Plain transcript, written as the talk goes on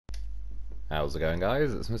How's it going,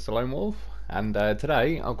 guys? It's Mr. Lone Wolf, and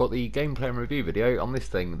today I've got the gameplay and review video on this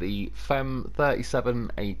thing, the FEMM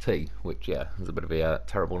 37AT, which, yeah, is a bit of a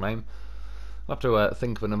terrible name. I'll have to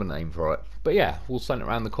think of another name for it. But yeah, we'll send it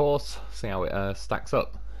around the course, see how it stacks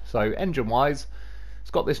up. So, engine-wise,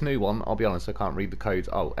 it's got this new one. I'll be honest, I can't read the codes.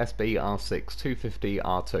 Oh, SBR6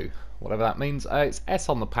 250R2. Whatever that means. It's S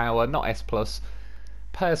on the power, not S+.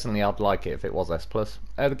 Personally, I'd like it if it was S+.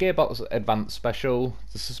 The gearbox advanced special.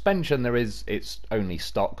 The suspension it's only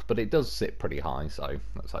stock, but it does sit pretty high, so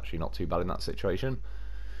that's actually not too bad in that situation.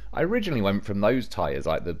 I originally went from those tyres,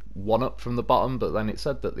 like the one up from the bottom, but then it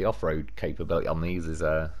said that the off-road capability on these is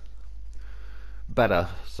better.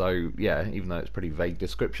 So yeah, even though it's pretty vague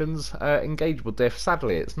descriptions. Engageable diff.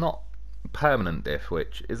 Sadly, it's not permanent diff,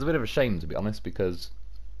 which is a bit of a shame, to be honest, because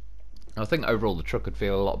I think overall the truck would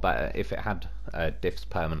feel a lot better if it had diffs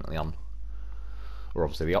permanently on, or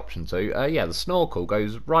obviously the option to. Yeah, the snorkel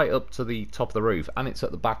goes right up to the top of the roof, and it's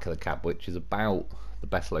at the back of the cab, which is about the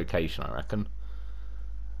best location, I reckon.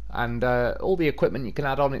 And all the equipment you can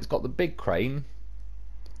add on, it's got the big crane,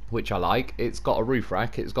 which I like. It's got a roof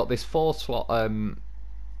rack. It's got this 4-slot,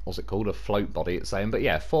 what's it called? A float body, it's saying. But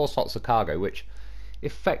yeah, 4 slots of cargo, which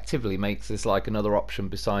effectively makes this like another option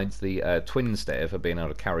besides the twin steer for being able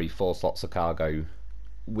to carry 4 slots of cargo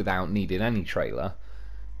without needing any trailer.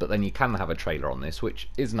 But then you can have a trailer on this, which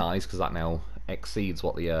is nice because that now exceeds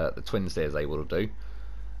what the twin steer is able to do.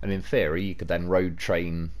 And in theory, you could then road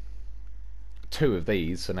train 2 of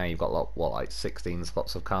these, so now you've got like 16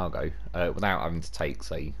 slots of cargo without having to take,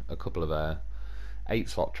 say, a couple of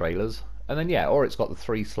 8-slot trailers. And then yeah, or it's got the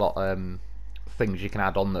 3-slot things you can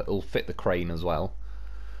add on that will fit the crane as well.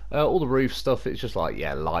 All the roof stuff, it's just like,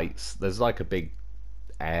 yeah, lights. There's like a big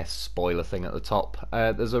air spoiler thing at the top.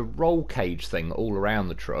 There's a roll cage thing all around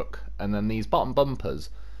the truck, and then these bottom bumpers.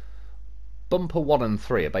 Bumper 1 and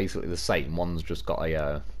 3 are basically the same. One's just got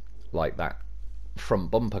a like that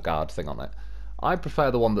front bumper guard thing on it. I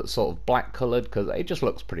prefer the one that's sort of black coloured because it just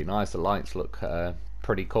looks pretty nice. The lights look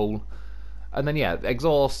pretty cool. And then yeah,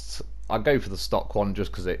 exhausts, I go for the stock one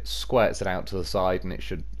just because it squirts it out to the side, and it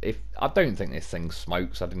should. If I don't think this thing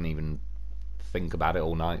smokes, I didn't even think about it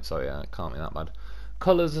all night, so yeah, it can't be that bad.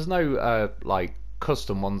 Colours, there's no like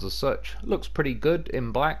custom ones as such. Looks pretty good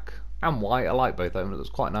in black and white. I like both of them. It's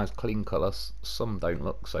quite nice, clean colours. Some don't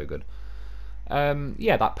look so good.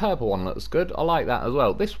 Yeah, that purple one looks good. I like that as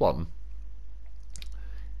well. This one,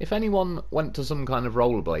 if anyone went to some kind of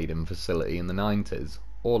rollerblading facility in the 90s,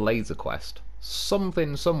 or Laser Quest,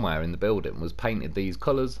 something somewhere in the building was painted these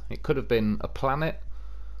colours. It could have been a planet,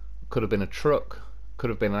 could have been a truck,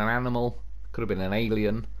 could have been an animal, could have been an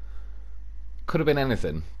alien, could have been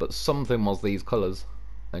anything, but something was these colours.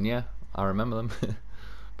 And yeah, I remember them.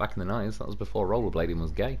 Back in the 90s, that was before rollerblading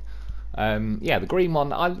was gay. Yeah, the green one,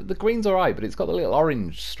 the green's alright, but it's got the little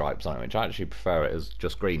orange stripes on it, which I actually prefer it as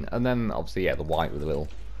just green. And then obviously, yeah, the white with the little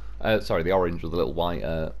the orange with the little white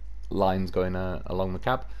lines going along the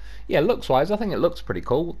cab. Yeah, looks-wise, I think it looks pretty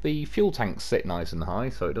cool. The fuel tanks sit nice and high,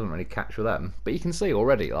 so it doesn't really catch with them. But you can see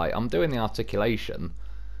already, like, I'm doing the articulation,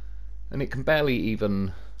 and it can barely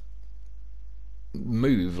even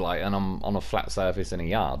move, like, and I'm on a flat surface in a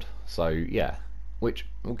yard. So, yeah, which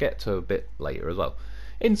we'll get to a bit later as well.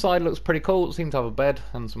 Inside looks pretty cool. It seems to have a bed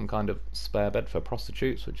and some kind of spare bed for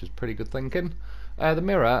prostitutes, which is pretty good thinking. The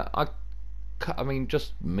mirror, I mean,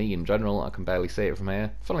 just me in general, I can barely see it from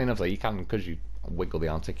here. Funnily enough, though, you can, because you wiggle the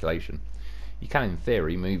articulation, you can, in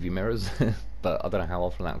theory, move your mirrors, but I don't know how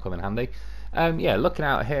often that will come in handy. Yeah, looking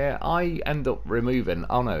out here, I end up removing,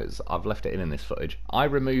 oh no, I've left it in this footage. I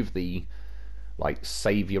removed the, like,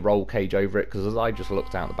 save your roll cage over it, because as I just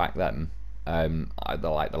looked out the back then,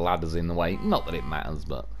 the ladder's in the way. Not that it matters,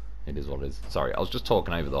 but it is what it is. Sorry, I was just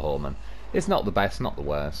talking over the horn, man. It's not the best, not the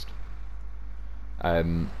worst.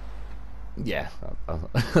 Yeah,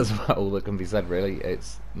 that's about all that can be said, really.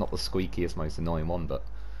 It's not the squeakiest, most annoying one, but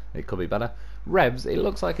it could be better. Revs, it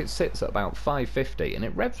looks like it sits at about 550, and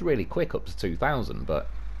it revs really quick up to 2000, but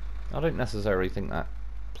I don't necessarily think that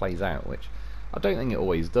plays out, which I don't think it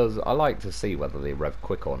always does. I like to see whether they rev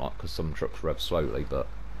quick or not, because some trucks rev slowly, but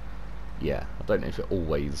yeah, I don't know if it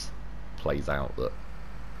always plays out that,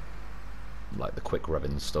 like, the quick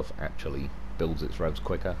revving stuff actually builds its revs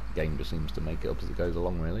quicker. The game just seems to make it up as it goes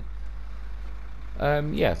along, really.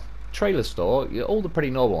 Yeah, trailer store, all the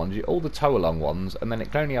pretty normal ones, all the tow-along ones, and then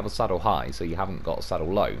it can only have a saddle high, so you haven't got a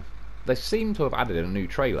saddle low. They seem to have added in a new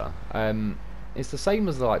trailer. It's the same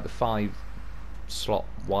as like the 5-slot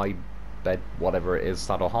wide bed, whatever it is,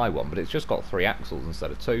 saddle high one, but it's just got 3 axles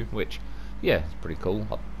instead of 2, which, yeah, it's pretty cool.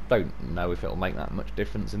 I don't know if it'll make that much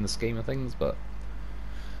difference in the scheme of things, but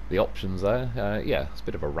the options there. Yeah, it's a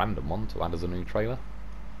bit of a random one to add as a new trailer.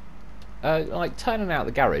 Like turning out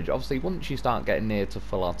the garage, obviously once you start getting near to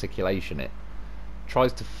full articulation, it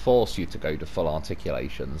tries to force you to go to full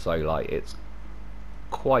articulation, so like it's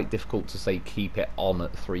quite difficult to say keep it on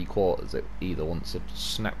at 3/4. It either wants to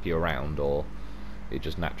snap you around or it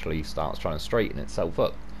just naturally starts trying to straighten itself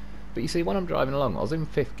up. But you see, when I'm driving along, I was in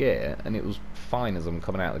 5th gear and it was fine as I'm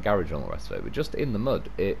coming out of the garage and all the rest of it, but just in the mud,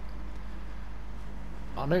 I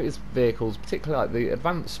noticed vehicles, particularly like the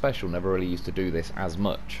Advanced Special, never really used to do this as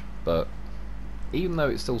much, but even though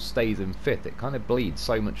it still stays in 5th, it kind of bleeds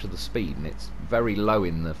so much of the speed, and it's very low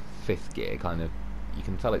in the 5th gear, kind of, you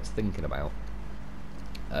can tell it's thinking about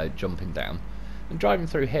jumping down. And driving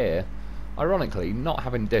through here, ironically, not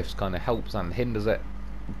having diffs kind of helps and hinders it.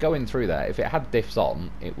 Going through there, if it had diffs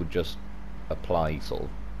on, it would just apply sort of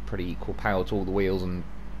pretty equal power to all the wheels and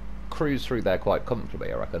cruise through there quite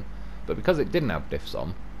comfortably, I reckon. But because it didn't have diffs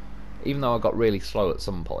on, even though I got really slow at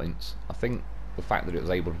some points, I think the fact that it was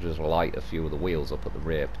able to just light a few of the wheels up at the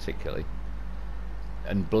rear particularly,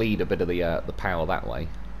 and bleed a bit of the power that way,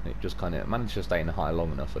 it just kind of managed to stay in the high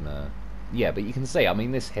long enough. And yeah, but you can see, I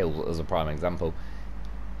mean, this hill as a prime example,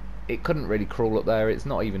 it couldn't really crawl up there. It's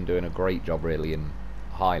not even doing a great job really in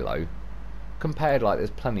high-low. Compared, like,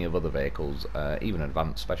 there's plenty of other vehicles, even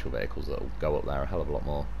advanced special vehicles, that'll go up there a hell of a lot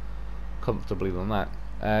more comfortably than that.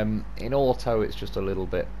 In auto, it's just a little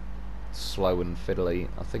bit slow and fiddly.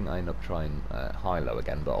 I think I end up trying high-low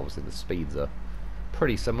again, but obviously the speeds are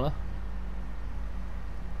pretty similar.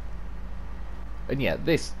 And yeah,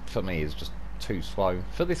 this for me is just too slow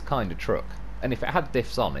for this kind of truck. And if it had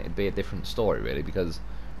diffs on, it'd be a different story really, because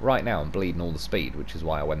right now I'm bleeding all the speed, which is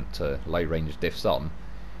why I went to low range diffs on.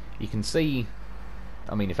 You can see,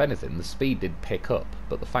 I mean, if anything, the speed did pick up,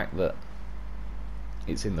 but the fact that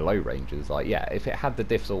it's in the low ranges, like, yeah, if it had the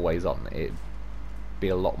diffs always on, it'd be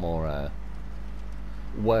a lot more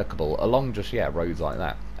workable along just, yeah, roads like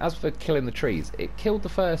that. As for killing the trees, it killed the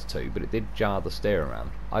first two, but it did jar the steering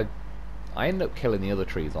around. I ended up killing the other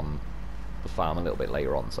trees on the farm a little bit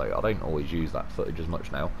later on, so I don't always use that footage as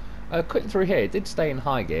much now. Cutting through here, it did stay in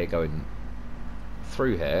high gear going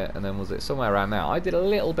through here, and then was it somewhere around now? I did a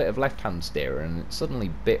little bit of left-hand steering, and it suddenly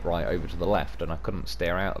bit right over to the left, and I couldn't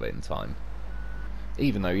steer out of it in time.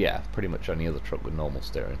 Even though, yeah, pretty much any other truck with normal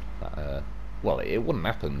steering. Well, it wouldn't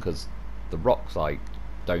happen, because the rocks, like,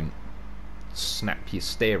 don't snap your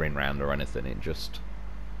steering round or anything. It just,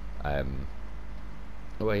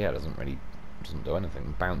 well, yeah, it doesn't do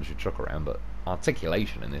anything, bounce your truck around, but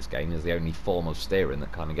articulation in this game is the only form of steering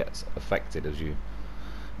that kind of gets affected as you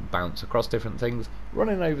bounce across different things.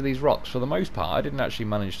 Running over these rocks, for the most part, I didn't actually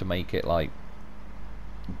manage to make it, like,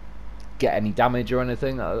 get any damage or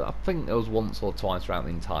anything. I think there was once or twice throughout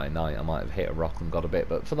the entire night I might have hit a rock and got a bit,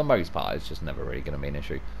 but for the most part it's just never really going to be an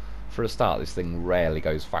issue. For a start, this thing rarely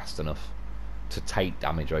goes fast enough to take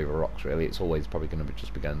damage over rocks really. It's always probably going to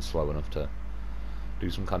just be going slow enough to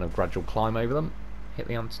do some kind of gradual climb over them. Hit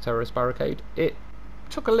the anti-terrorist barricade. It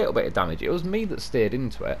took a little bit of damage. It was me that steered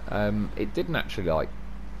into it. It didn't actually, like,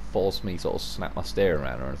 force me sort of snap my steering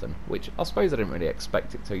around or anything, which I suppose I didn't really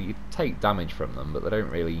expect it to. You take damage from them, but they don't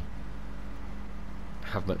really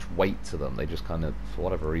have much weight to them. They just kind of, for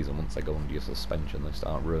whatever reason, once they go under your suspension, they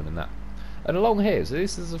start ruining that. And along here, so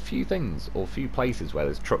this is a few things, or a few places where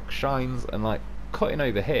this truck shines, and like cutting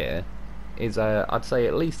over here is, I'd say,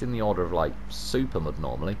 at least in the order of like super mud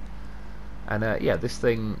normally. And yeah, this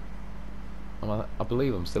thing, well, I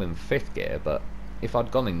believe I'm still in 5th gear, but if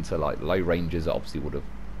I'd gone into like low ranges, it obviously would have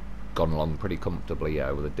gone along pretty comfortably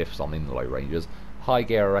with the diffs on in the low ranges. High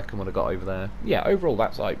gear, I reckon, would have got over there. Yeah, overall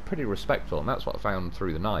that's like pretty respectful, and that's what I found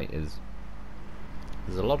through the night, is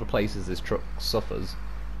there's a lot of places this truck suffers,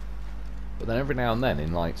 but then every now and then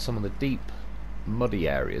in like some of the deep muddy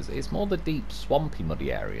areas, it's more the deep swampy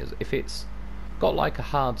muddy areas. If it's got like a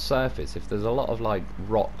hard surface, if there's a lot of like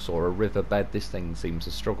rocks or a riverbed, this thing seems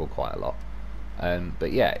to struggle quite a lot.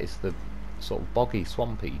 But yeah, it's the sort of boggy,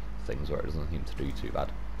 swampy things where it doesn't seem to do too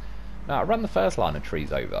bad. Now, I ran the first line of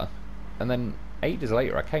trees over, and then ages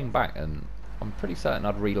later I came back and I'm pretty certain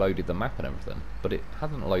I'd reloaded the map and everything, but it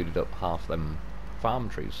hadn't loaded up half them farm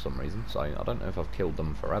trees for some reason, so I don't know if I've killed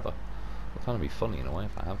them forever. It'll kind of be funny in a way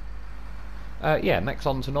if I have. Yeah, next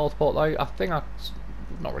on to Northport though. I think I've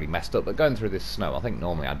not really messed up, but going through this snow, I think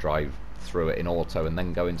normally I'd drive through it in auto and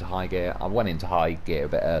then go into high gear. I went into high gear a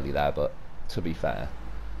bit early there, but to be fair,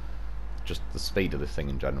 just the speed of this thing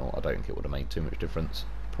in general, I don't think it would have made too much difference.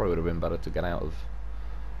 Probably would have been better to get out of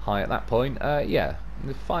high at that point. Yeah,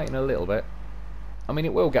 they're fighting a little bit. I mean,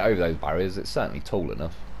 it will get over those barriers, it's certainly tall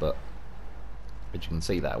enough, but as you can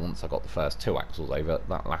see there, once I got the first two axles over,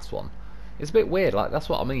 that last one, It's a bit weird, like that's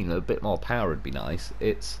what I mean, a bit more power would be nice.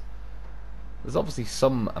 There's obviously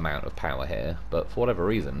some amount of power here, but for whatever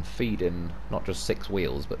reason, feeding not just 6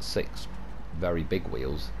 wheels, but 6 very big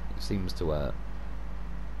wheels, it seems to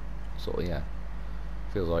sort of, yeah,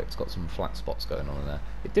 feels like it's got some flat spots going on in there.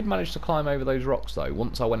 It did manage to climb over those rocks though,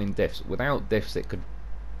 once I went in diffs. Without diffs it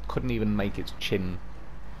couldn't even make its chin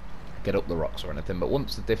get up the rocks or anything, but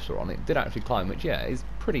once the diffs were on, it did actually climb, which, yeah, is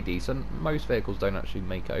pretty decent. Most vehicles don't actually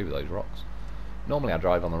make it over those rocks. Normally I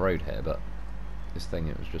drive on the road here, but this thing,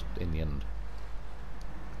 it was just, in the end,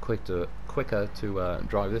 quicker to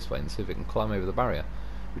drive this way and see if it can climb over the barrier,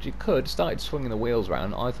 which it could. Started swinging the wheels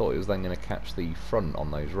around. I thought it was then going to catch the front on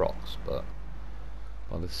those rocks, but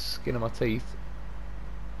by the skin of my teeth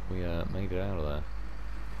we made it out of there.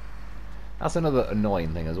 That's another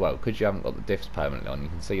annoying thing as well, because you haven't got the diffs permanently on. You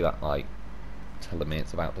can see that, like, telling me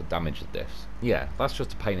it's about to damage the diffs. Yeah, that's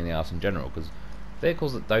just a pain in the arse in general, because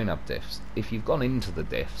vehicles that don't have diffs, if you've gone into the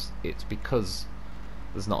diffs, it's because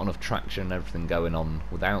there's not enough traction and everything going on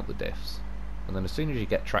without the diffs. And then as soon as you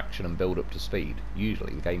get traction and build up to speed,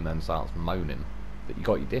 usually the game then starts moaning that you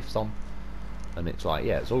got your diffs on. And it's like,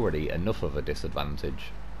 yeah, it's already enough of a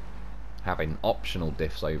disadvantage having optional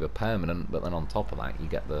diffs over permanent, but then on top of that you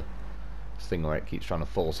get the thing where it keeps trying to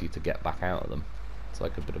force you to get back out of them. It's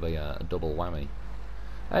like a bit of a double whammy.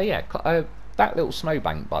 Yeah, that little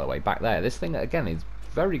snowbank, by the way, back there, this thing again is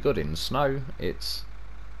very good in snow. It's,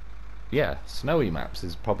 yeah, snowy maps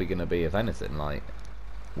is probably going to be, if anything, like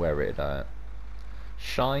where it'd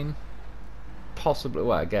shine. Possibly,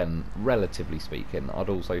 well, again, relatively speaking, I'd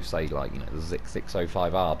also say, like, you know, the Zik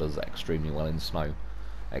 605R does extremely well in snow,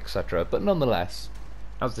 etc. But nonetheless,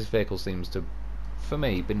 as this vehicle seems to, for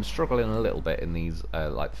me, been struggling a little bit in these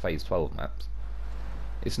like phase 12 maps,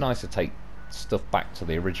 it's nice to take stuff back to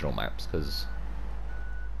the original maps, because,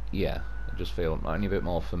 yeah, I just feel not only a bit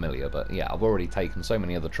more familiar, but yeah, I've already taken so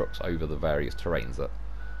many other trucks over the various terrains that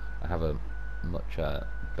I have a much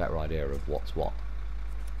better idea of what's what.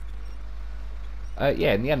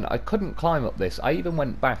 Yeah, in the end I couldn't climb up this. I even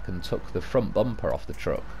went back and took the front bumper off the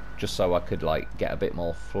truck just so I could, like, get a bit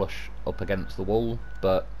more flush up against the wall,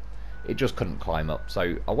 but it just couldn't climb up.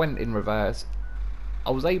 So I went in reverse.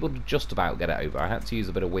 I was able to just about get it over. I had to use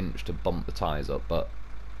a bit of winch to bump the tyres up, but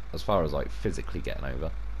as far as, like, physically getting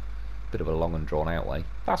over, bit of a long and drawn out way.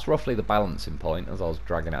 That's roughly the balancing point as I was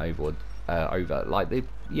dragging it over, like,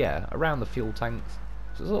 yeah, around the fuel tanks.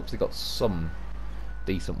 So it's obviously got some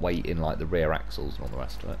decent weight in, like, the rear axles and all the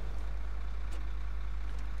rest of it.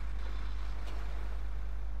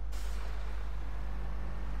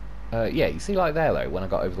 Yeah, you see, like there though, when I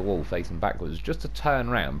got over the wall facing backwards, just to turn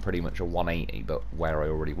round pretty much a 180, but where I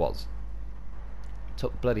already was. It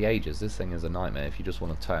took bloody ages. This thing is a nightmare if you just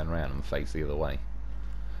want to turn around and face the other way.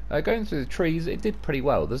 Going through the trees, it did pretty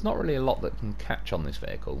well. There's not really a lot that can catch on this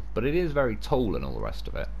vehicle, but it is very tall and all the rest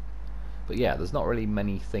of it. But yeah, there's not really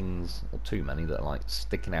many things, or too many, that are, like,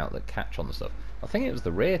 sticking out that catch on the stuff. I think it was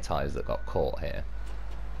the rear tyres that got caught here.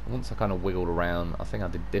 Once I kind of wiggled around, I think I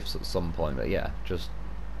did diffs at some point, but yeah, just,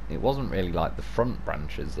 it wasn't really like the front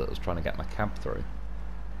branches that I was trying to get my cab through.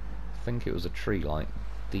 I think it was a tree, like,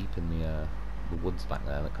 deep in the woods back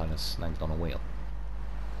there that kind of snagged on a wheel.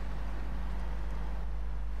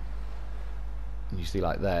 And you see,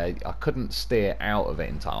 like there, I couldn't steer out of it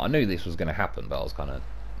in time. I knew this was going to happen, but I was kind of,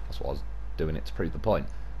 that's what I was doing it to prove the point.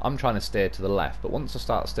 I'm trying to steer to the left, but once I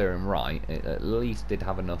start steering right, it at least did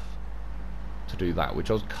have enough to do that, which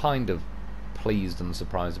I was kind of pleased and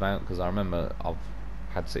surprised about, because I remember I've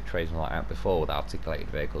had situations like that before with articulated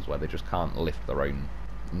vehicles where they just can't lift their own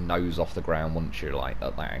nose off the ground once you're, like,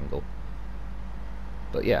 at that angle.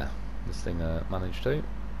 But yeah, this thing managed to.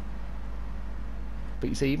 But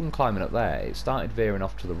you see, even climbing up there, it started veering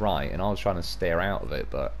off to the right, and I was trying to steer out of it,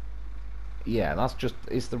 but yeah, that's just,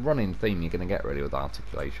 it's the running theme you're going to get really with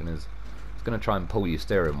articulation, is it's going to try and pull your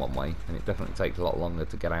steering one way, and it definitely takes a lot longer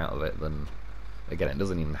to get out of it than, again, it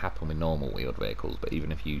doesn't even happen with normal wheeled vehicles, but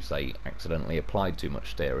even if you, say, accidentally applied too much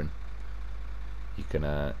steering, you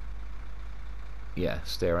can, yeah,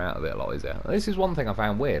 steer out of it a lot easier. This is one thing I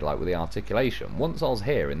found weird, like with the articulation. Once I was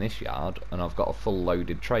here in this yard, and I've got a full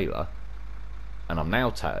loaded trailer, and I'm now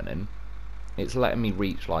turning, it's letting me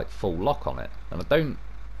reach, like, full lock on it, and I don't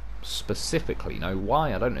specifically know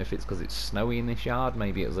why. I don't know if it's because it's snowy in this yard.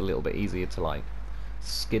 Maybe it was a little bit easier to, like,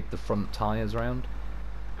 skid the front tyres around.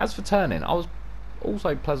 As for turning, I was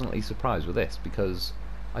also pleasantly surprised with this, because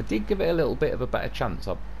I did give it a little bit of a better chance.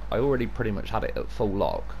 I already pretty much had it at full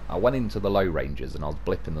lock. I went into the low ranges and I was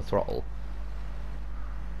blipping the throttle,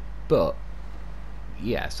 but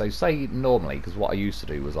yeah, so say normally, because what I used to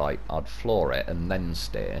do was, like, I'd floor it and then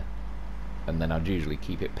steer, and then I'd usually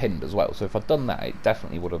keep it pinned as well. So if I'd done that, it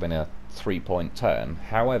definitely would have been a 3-point turn.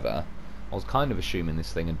 However, I was kind of assuming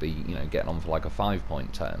this thing would be, you know, getting on for like a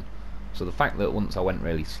 5-point turn. So the fact that once I went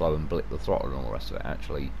really slow and blipped the throttle and all the rest of it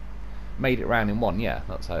actually made it round in one, yeah,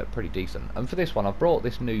 that's pretty decent. And for this one, I've brought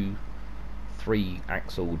this new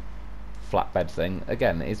 3-axle flatbed thing.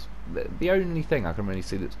 Again, it's the only thing I can really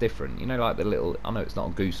see that's different. You know, like the little, I know it's not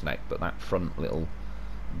a gooseneck, but that front little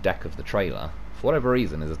deck of the trailer, for whatever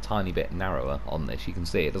reason, is a tiny bit narrower on this. You can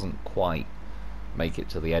see it doesn't quite make it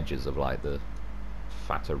to the edges of like the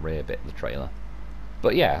fatter rear bit of the trailer.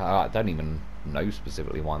 But yeah, I don't even know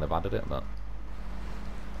specifically why they've added it, but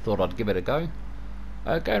thought I'd give it a go.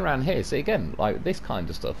 Going around here, see again, like this kind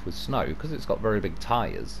of stuff with snow, because it's got very big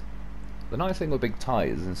tyres. The nice thing with big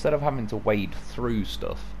tyres, instead of having to wade through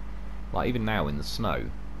stuff, like even now in the snow,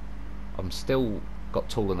 I'm still got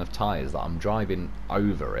tall enough tyres that I'm driving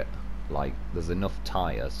over it. Like there's enough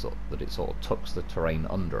tyre so that it sort of tucks the terrain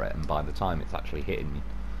under it, and by the time it's actually hitting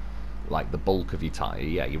like the bulk of your tyre,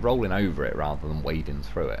 yeah, you're rolling over it rather than wading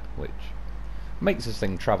through it, which makes this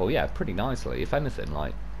thing travel, yeah, pretty nicely. If anything,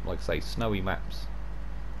 like I say, snowy maps.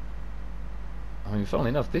 I mean, funnily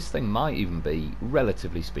enough, this thing might even be,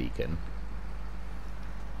 relatively speaking,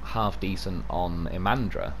 half decent on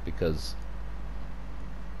Imandra, because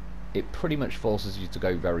it pretty much forces you to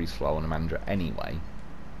go very slow on Imandra anyway.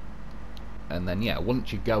 And then, yeah,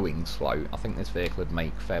 once you're going slow, I think this vehicle would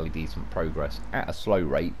make fairly decent progress at a slow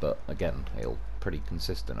rate, but again, it'll pretty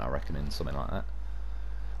consistent, I reckon, in something like that.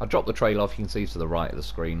 I dropped the trailer off, you can see to the right of the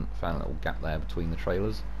screen, found a little gap there between the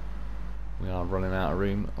trailers. We are running out of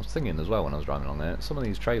room. I was thinking as well when I was driving along there, some of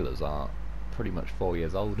these trailers are pretty much 4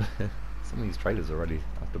 years old. Some of these trailers already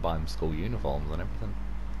have to buy them school uniforms and everything.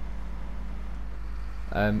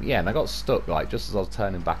 Yeah, and I got stuck, like, just as I was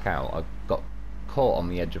turning back out, I got caught on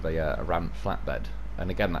the edge of a ramped flatbed. And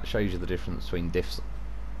again, that shows you the difference between diffs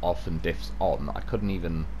off and diffs on. I couldn't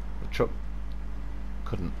even, the truck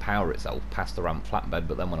couldn't power itself past the ramped flatbed,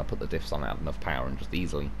 but then when I put the diffs on, it had enough power and just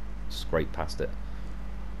easily scraped past it.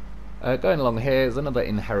 Going along here is another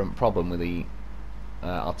inherent problem with the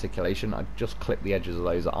articulation. I just clipped the edges of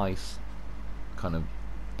those ice kind of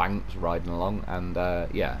banks riding along, and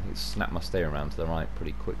yeah, it snapped my steering around to the right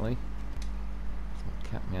pretty quickly.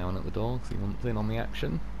 Cat meowing at the door because he wants in on the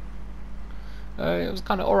action. It was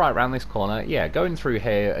kind of alright around this corner. Yeah, going through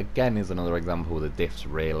here again is another example with the diffs,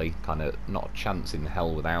 really. Kind of not a chance in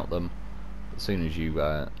hell without them. As soon as you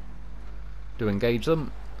do engage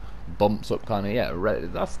them, bumps up kind of, yeah,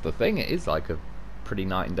 that's the thing, it is like a pretty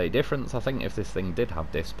night and day difference. I think if this thing did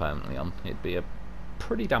have diffs permanently on, it'd be a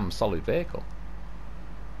pretty damn solid vehicle.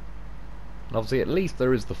 And obviously at least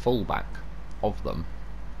there is the fullback of them.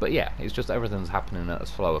 But yeah, it's just everything's happening at a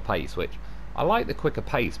slower pace, which I like the quicker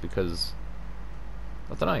pace because,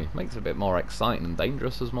 I don't know, makes it a bit more exciting and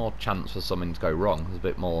dangerous. There's more chance for something to go wrong. There's a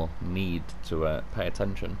bit more need to pay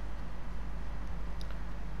attention.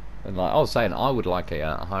 And like I was saying, I would like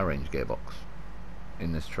a high range gearbox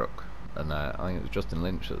in this truck. And I think it was Justin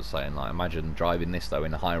Lynch that was saying, like, imagine driving this though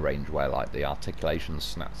in a high range where like the articulation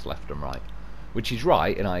snaps left and right. Which he's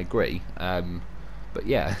right, and I agree. But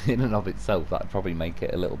yeah, in and of itself, that'd probably make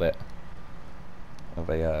it a little bit of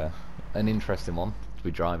an interesting one to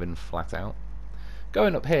be driving flat out.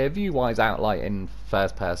 Going up here, view-wise, out like in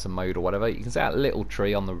first-person mode or whatever, you can see that little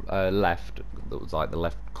tree on the left, that was like the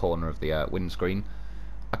left corner of the windscreen.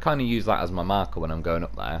 I kind of use that as my marker when I'm going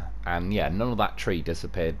up there, and yeah, none of that tree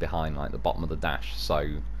disappeared behind like the bottom of the dash, so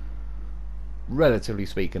relatively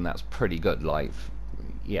speaking, that's pretty good. Like,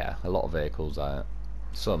 yeah, a lot of vehicles,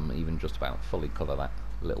 some even just about fully cover that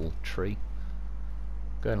little tree.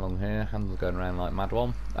 Going along here, hands going around like mad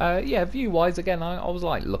one. Yeah, view-wise, again, I was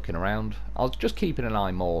like looking around. I was just keeping an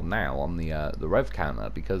eye more now on the rev counter,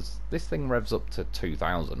 because this thing revs up to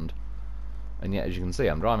 2,000, and yet as you can see,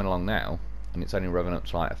 I'm driving along now, and it's only revving up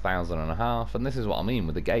to like 1,500, and this is what I mean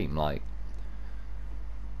with the game. Like,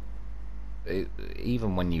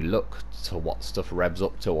 even when you look to what stuff revs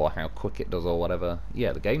up to or how quick it does or whatever,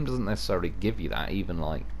 yeah, the game doesn't necessarily give you that. Even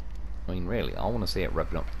like, I mean, really, I want to see it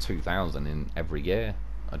revving up to 2,000 in every gear.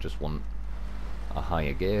 I just want a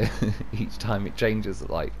higher gear each time it changes.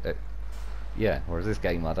 Like, yeah. Whereas this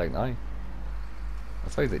game, I don't know. I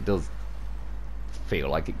suppose it does feel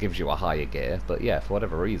like it gives you a higher gear, but yeah, for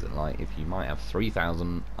whatever reason, like if you might have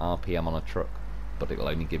 3,000 RPM on a truck, but it will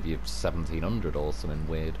only give you 1,700 or something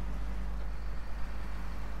weird.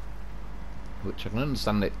 Which I can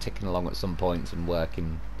understand it ticking along at some points and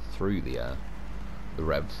working through the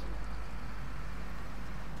revs.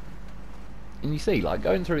 And you see, like,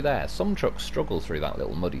 going through there, some trucks struggle through that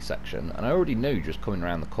little muddy section, and I already knew just coming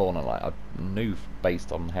around the corner, like, I knew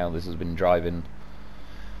based on how this has been driving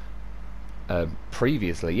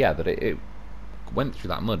previously, yeah, that it went through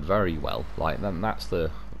that mud very well. Like, then that's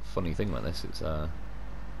the funny thing with this, it's,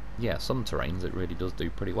 yeah, some terrains it really does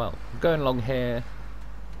do pretty well. Going along here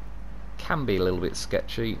can be a little bit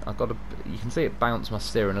sketchy. You can see it bounce my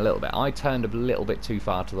steering a little bit. I turned a little bit too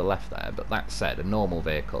far to the left there, but that said, a normal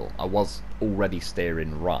vehicle, I was already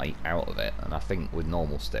steering right out of it, and I think with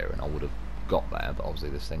normal steering I would have got there, but obviously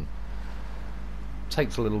this thing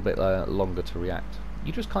takes a little bit longer to react.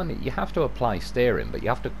 You just you have to apply steering, but you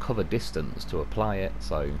have to cover distance to apply it.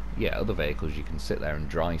 So yeah, other vehicles you can sit there and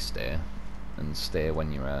dry steer and steer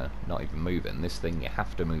when you're not even moving. This thing you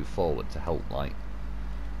have to move forward to help, like,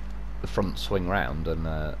 the front swing round,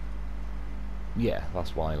 and yeah,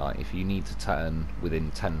 that's why, like, if you need to turn within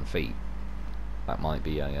 10 feet, that might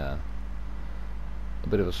be a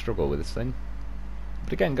bit of a struggle with this thing.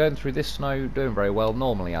 But again, going through this snow, doing very well.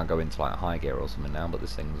 Normally I go into like high gear or something now, but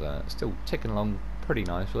this thing's still ticking along pretty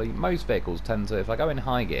nicely. Most vehicles tend to, if I go in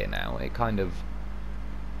high gear now, it kind of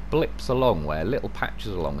blips along, where little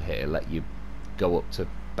patches along here let you go up to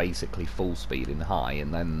basically full speed in high,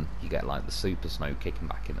 and then you get like the super snow kicking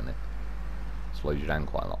back in, and it slows you down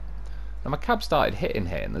quite a lot. Now my cab started hitting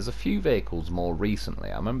here, and there's a few vehicles more recently.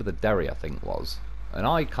 I remember the Derry, I think was, and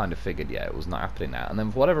I kind of figured, yeah, it was not happening now, and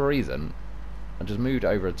then for whatever reason I just moved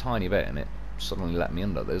over a tiny bit and it suddenly let me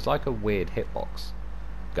under. There's like a weird hitbox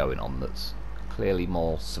going on that's clearly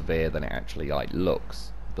more severe than it actually like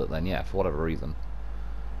looks, but then yeah, for whatever reason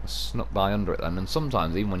I snuck by under it then. And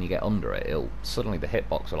sometimes even when you get under it, it'll suddenly, the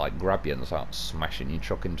hitbox will like grab you and start smashing your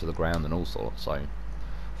truck into the ground and all sorts. So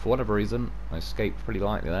for whatever reason I escaped pretty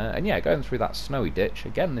lightly there. And yeah, going through that snowy ditch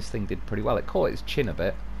again, this thing did pretty well. It caught its chin a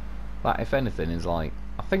bit. That, if anything, is like,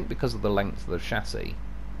 I think because of the length of the chassis,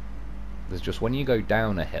 there's just, when you go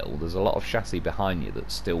down a hill, there's a lot of chassis behind you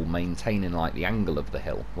that's still maintaining like the angle of the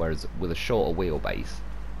hill, whereas with a shorter wheelbase,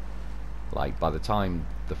 like by the time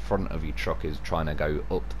the front of your truck is trying to go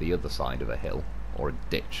up the other side of a hill, or a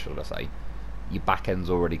ditch should I say, your back end's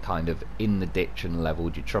already kind of in the ditch and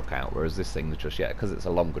leveled your truck out, whereas this thing's just, yeah, because it's a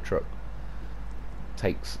longer truck,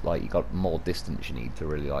 takes, like, you got more distance you need to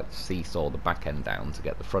really like seesaw the back end down to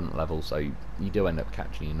get the front level, so you do end up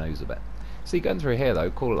catching your nose a bit. So you're going through here though,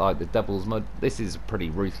 call it like the Devil's Mud. This is a pretty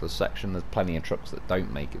ruthless section. There's plenty of trucks that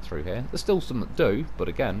don't make it through here. There's still some that do, but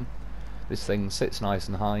again, this thing sits nice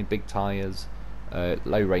and high, big tyres,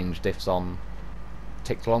 low range diffs on,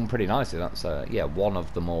 ticked along pretty nicely. That's yeah, one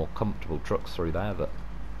of the more comfortable trucks through there that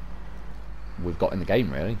we've got in the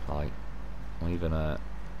game really. Like, I even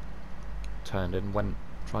turned in,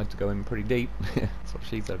 tried to go in pretty deep. That's what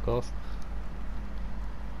she said, of course.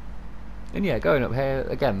 And yeah, going up here,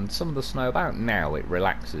 again, some of the snow, about now it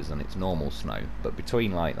relaxes and it's normal snow, but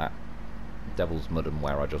between like that Devil's Mud and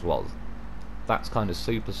where I just was, that's kind of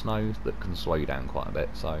super snow that can slow you down quite a bit.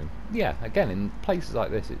 So yeah, again, in places like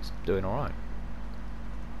this it's doing alright.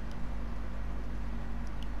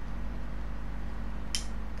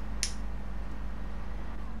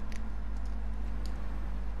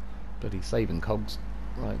 Bloody saving cogs,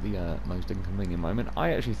 right, the most inconvenient moment.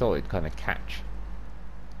 I actually thought it'd kind of catch,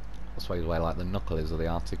 I suppose, where like the knuckle is of the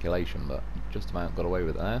articulation, but just about got away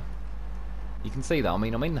with it there. You can see that, I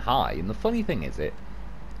mean, I'm in high, and the funny thing is,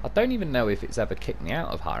 I don't even know if it's ever kicked me out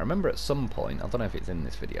of high. I remember at some point, I don't know if it's in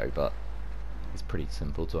this video, but it's pretty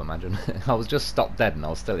simple to imagine. I was just stopped dead and I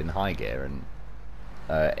was still in high gear,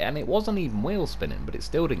 and it wasn't even wheel spinning, but it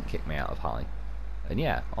still didn't kick me out of high. And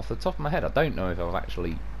yeah, off the top of my head, I don't know if I've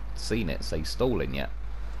actually seen it say stalling yet.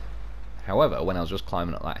 However, when I was just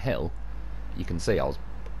climbing up that hill, you can see I was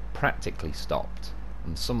practically stopped,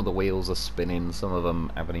 and some of the wheels are spinning, some of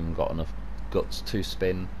them haven't even got enough guts to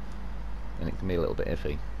spin, and it can be a little bit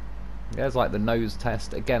iffy. There's like the nose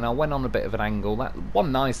test. Again, I went on a bit of an angle. That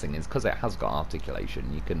one nice thing is, because it has got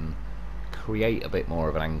articulation, you can create a bit more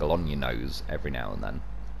of an angle on your nose every now and then.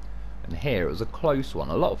 And here it was a close one.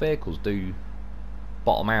 A lot of vehicles do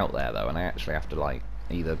bottom out there though, and I actually have to like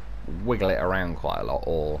either wiggle it around quite a lot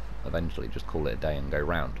or eventually just call it a day and go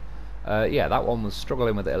round. Yeah, that one was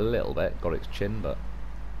struggling with it a little bit, got its chin, but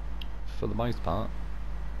for the most part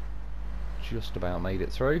just about made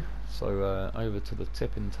it through. So over to the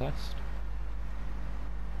tipping test.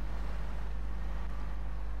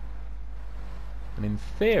 And in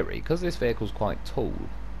theory, because this vehicle's quite tall,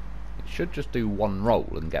 it should just do one roll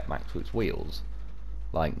and get back to its wheels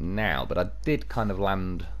like now, but I did kind of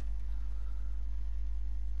land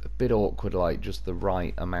a bit awkward, like just the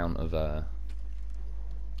right amount of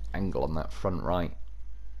angle on that front right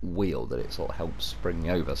wheel that it sort of helps spring me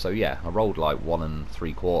over. So yeah, I rolled like 1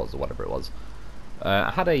 3/4 or whatever it was.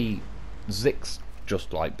 I had a Zix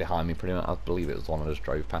just like behind me pretty much. I believe it was the one I just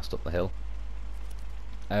drove past up the hill.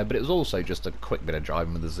 But it was also just a quick bit of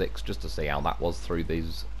driving with the Zix just to see how that was through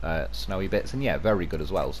these snowy bits, and yeah, very good as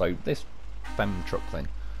well. So this FEMM truck thing,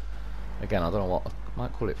 again, I don't know what, I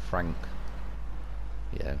might call it Frank.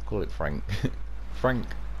 Yeah, call it Frank. Frank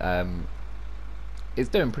is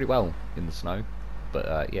doing pretty well in the snow,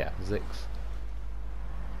 but yeah, Zix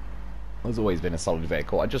has always been a solid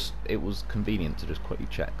vehicle. It was convenient to just quickly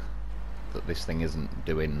check that this thing isn't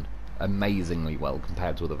doing amazingly well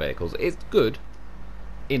compared to other vehicles. It's good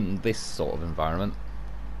in this sort of environment,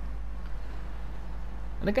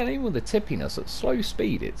 and again, even with the tippiness at slow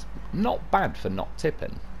speed, it's not bad for not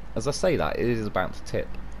tipping. As I say that, it is about to tip,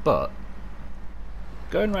 but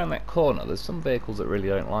going around that corner, there's some vehicles that really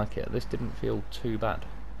don't like it. This didn't feel too bad.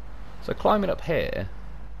 So climbing up here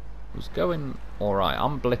was going alright.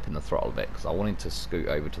 I'm blipping the throttle a bit because I wanted to scoot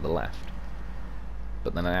over to the left,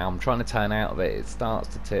 but then I'm trying to turn out of it, it starts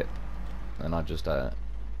to tip, and I just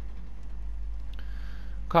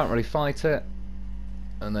can't really fight it,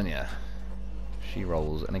 and then yeah, she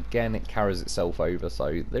rolls, and again it carries itself over,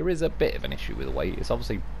 so there is a bit of an issue with the weight. It's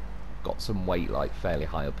obviously got some weight like fairly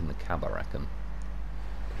high up in the cab, I reckon.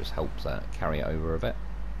 It just helps carry it over a bit.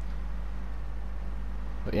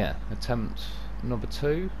 But yeah, attempt number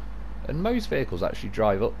 2, and most vehicles actually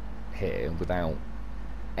drive up here without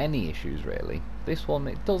any issues really. This one,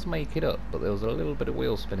 it does make it up, but there was a little bit of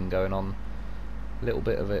wheel spinning going on, a little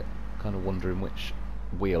bit of it kind of wondering which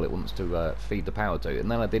wheel it wants to feed the power to,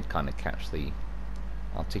 and then I did kind of catch the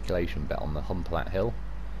articulation bit on the hump of that hill.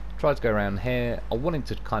 Tried to go around here. I wanted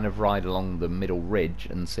to kind of ride along the middle ridge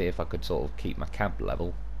and see if I could sort of keep my cab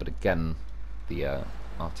level, but again the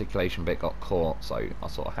articulation bit got caught, so I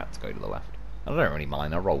sort of had to go to the left. I don't really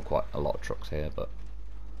mind, I roll quite a lot of trucks here, but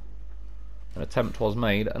an attempt was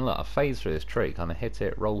made, and look, I phased through this tree, kind of hit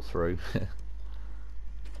it, roll through.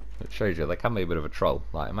 It shows you they can be a bit of a troll.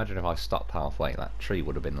 Like, imagine if I stopped halfway, that tree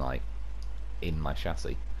would have been like in my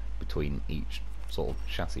chassis, between each sort of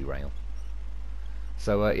chassis rail.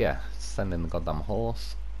 So yeah, send in the goddamn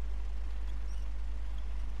horse.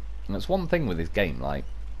 And it's one thing with this game, like,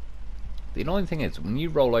 the annoying thing is, when you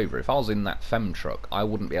roll over, if I was in that FEMM truck, I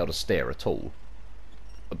wouldn't be able to steer at all.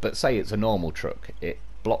 But say it's a normal truck, it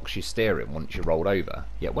blocks your steering once you rolled over.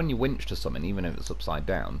 Yet when you winch to something, even if it's upside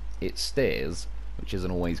down, it steers, which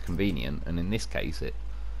isn't always convenient, and in this case it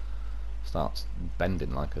starts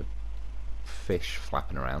bending like a fish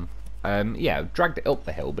flapping around. Yeah, dragged it up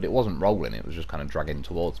the hill, but it wasn't rolling, it was just kind of dragging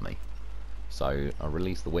towards me. So I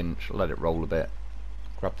released the winch, let it roll a bit,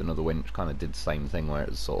 grabbed another winch, kind of did the same thing where it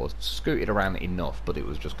was sort of scooted around enough, but it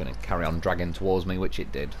was just going to carry on dragging towards me, which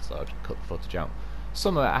it did, so I just cut the footage out.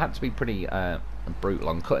 Some of it I had to be pretty brutal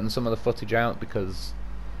on cutting some of the footage out because,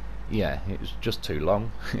 yeah, it was just too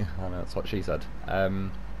long. I know, that's what she said.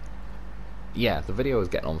 Yeah, the video was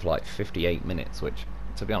getting on for like 58 minutes, which,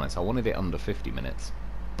 to be honest, I wanted it under 50 minutes.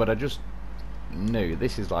 But I just knew,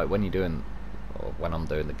 this is like when you're doing, or when I'm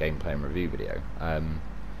doing the gameplay and review video,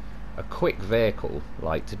 a quick vehicle,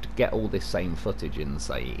 like to get all this same footage in,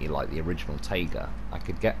 say, like the original Taiga, I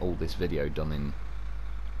could get all this video done in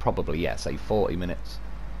probably, yeah, say 40 minutes.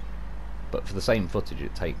 But for the same footage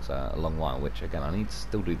it takes a long while, which again, I need to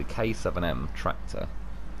still do the K7M tractor,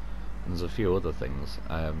 and there's a few other things,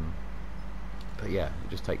 but yeah, it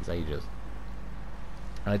just takes ages.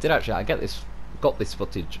 And I did actually, got this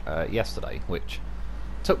footage yesterday, which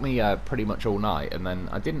took me pretty much all night, and then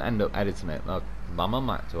I didn't end up editing it. My mum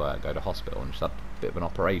had to go to hospital, and she had a bit of an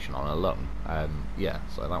operation on her lung, yeah,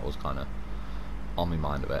 so that was kind of on my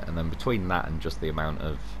mind a bit, and then between that and just the amount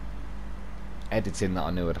of editing that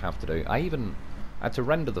I knew I'd have to do, I had to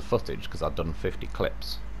render the footage because I'd done 50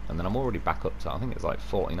 clips, and then I'm already back up to, I think it's like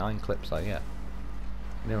 49 clips, so yeah,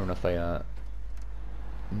 near enough a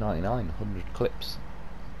 100 clips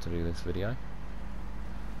to do this video.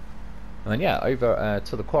 And then yeah, over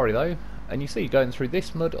to the quarry though, and you see going through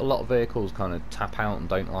this mud, a lot of vehicles kind of tap out and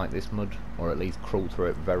don't like this mud, or at least crawl through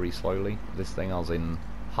it very slowly. This thing I was in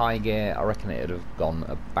high gear, I reckon it'd have gone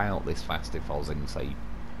about this fast if I was in, say,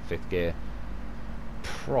 5th gear.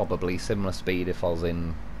 Probably similar speed if I was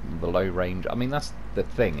in the low range. I mean, that's the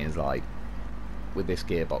thing, is like, with this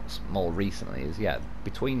gearbox more recently, is yeah,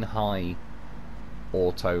 between high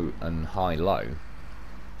auto and high low,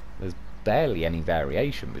 there's barely any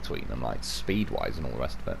variation between them, like speed wise and all the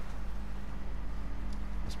rest of it.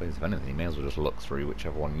 I suppose if anything, you may as well just look through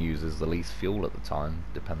whichever one uses the least fuel at the time,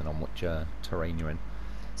 depending on which terrain you're in.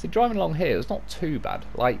 See, driving along here, it's not too bad.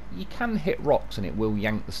 Like, you can hit rocks and it will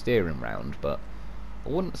yank the steering round, but I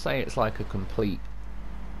wouldn't say it's like a complete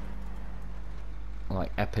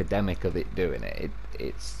like epidemic of it doing it.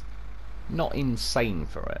 It's not insane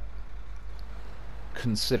for it,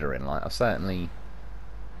 considering like I certainly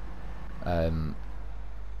what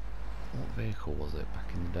vehicle was it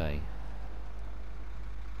back in the day?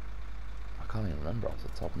 I can't even remember off the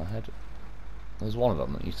top of my head. There was one of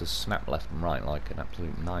them that used to snap left and right like an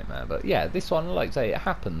absolute nightmare. But yeah, this one, like I say, it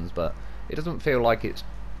happens, but it doesn't feel like it's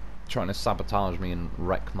trying to sabotage me and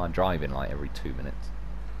wreck my driving like every 2 minutes.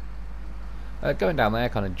 Going down there,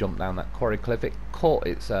 kind of jumped down that quarry cliff. It caught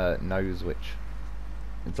its nose, which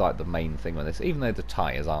is like the main thing with this. Even though the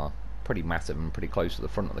tyres are pretty massive and pretty close to the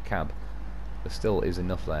front of the cab, there still is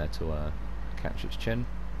enough there to catch its chin.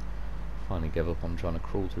 Finally gave up on trying to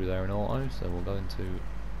crawl through there in auto, so we'll go into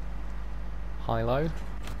high-low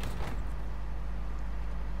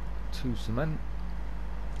to cement.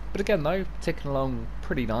 But again though, ticking along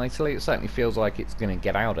pretty nicely. It certainly feels like it's going to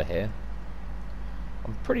get out of here.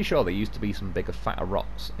 I'm pretty sure there used to be some bigger, fatter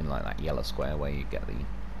rocks in like that yellow square where you get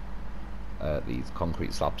the these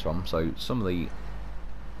concrete slabs from. So some of the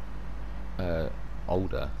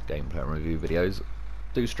older gameplay and review videos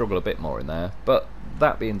do struggle a bit more in there. But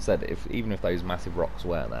that being said, even if those massive rocks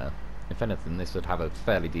were there, if anything, this would have a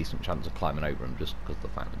fairly decent chance of climbing over them just because of the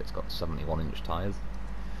fact that it's got 71-inch tyres.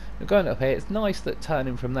 Now going up here, it's nice that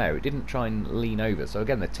turning from there, it didn't try and lean over. So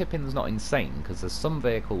again, the tipping's not insane because there's some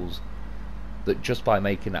vehicles that just by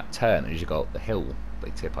making that turn as you go up the hill, they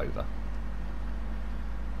tip over.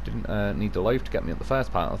 Didn't need the loaf to get me up the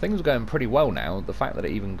first part. Things are going pretty well now. The fact that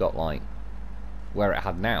it even got like where it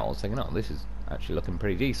had now, I was thinking, oh, this is actually looking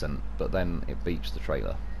pretty decent. But then it beached the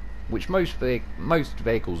trailer, which most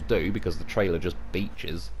vehicles do because the trailer just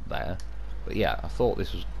beaches there. But yeah, I thought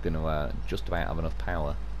this was going to just about have enough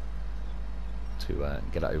power to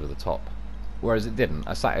get it over the top. Whereas it didn't.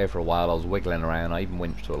 I sat here for a while, I was wiggling around, I even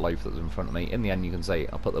winched to a loaf that was in front of me. In the end, you can see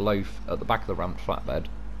I put the loaf at the back of the ramped flatbed.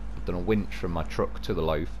 I've done a winch from my truck to the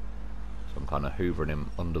loaf, so I'm kind of hoovering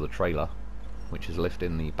him under the trailer, which is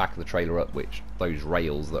lifting the back of the trailer up, which those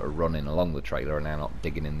rails that are running along the trailer are now not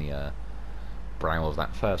digging in the brow of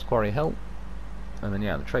that first quarry hill. And then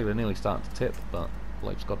yeah, the trailer nearly started to tip, but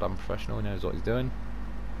Loaf's goddamn professional, he knows what he's doing.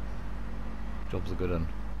 Job's a good one.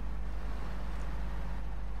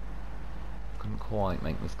 Couldn't quite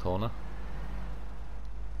make this corner.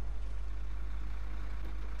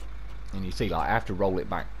 And you see, like, I have to roll it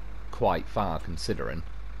back quite far, considering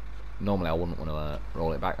normally I wouldn't want to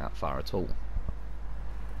roll it back that far at all.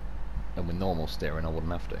 And with normal steering I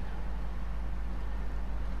wouldn't have to.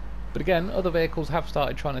 But again, other vehicles have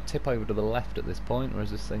started trying to tip over to the left at this point,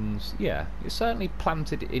 whereas this thing's, yeah, it's certainly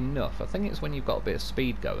planted enough. I think it's when you've got a bit of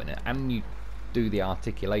speed going it and you do the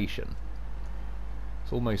articulation.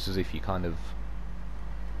 It's almost as if you kind of,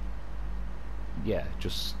 yeah,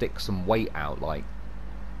 just stick some weight out, like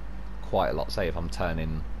quite a lot. Say if I'm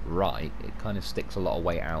turning right, it kind of sticks a lot of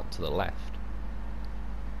weight out to the left.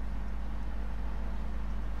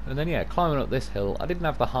 And then yeah, climbing up this hill, I didn't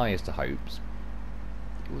have the highest of hopes.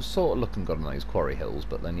 It was sort of looking good on those quarry hills,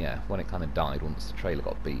 but then yeah, when it kind of died once the trailer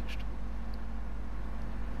got beached.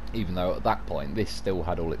 Even though at that point this still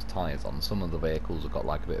had all its tyres on. Some of the vehicles have got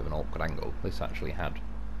like a bit of an awkward angle. This actually had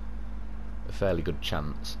a fairly good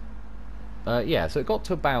chance. Yeah, so it got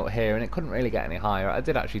to about here and it couldn't really get any higher. I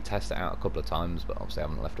did actually test it out a couple of times, but obviously I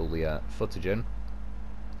haven't left all the footage in.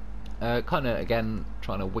 Kind of again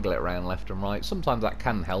trying to wiggle it around left and right. Sometimes that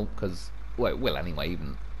can help because, well, it will anyway,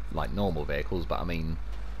 even like normal vehicles, but I mean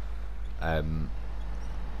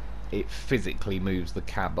it physically moves the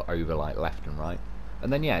cab over like left and right.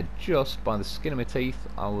 And then yeah, just by the skin of my teeth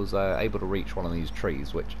I was able to reach one of these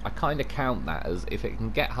trees, which I kind of count that as if it can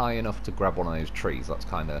get high enough to grab one of those trees, that's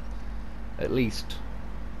kind of at least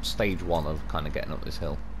stage one of kind of getting up this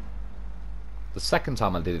hill. The second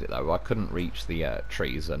time I did it though, I couldn't reach the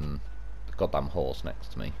trees and the goddamn horse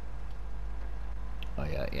next to me. Oh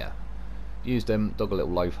yeah, yeah. Used him, dug a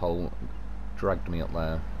little loaf hole, dragged me up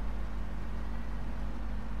there.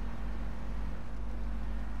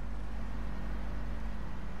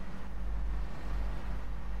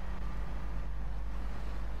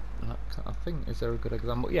 I think, is there a good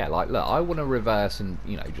example? Yeah, like look, I want to reverse and,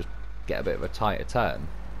 you know, just get a bit of a tighter turn.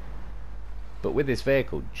 But with this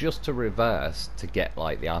vehicle, just to reverse to get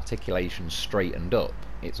like the articulation straightened up,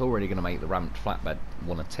 it's already going to make the ramped flatbed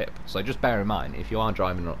want to tip. So just bear in mind, if you are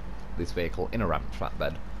driving up this vehicle in a ramped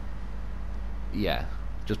flatbed, yeah,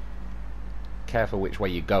 just careful which way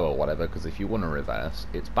you go or whatever, because if you want to reverse,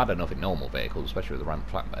 it's bad enough in normal vehicles, especially with a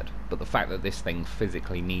ramped flatbed. But the fact that this thing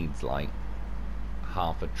physically needs like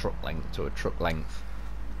half a truck length to a truck length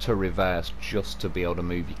to reverse just to be able to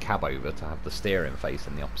move your cab over to have the steering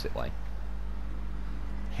facing the opposite way.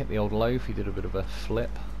 Hit the old loaf, he did a bit of a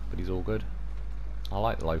flip, but he's all good. I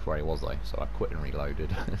like the loaf where he was though, so I quit and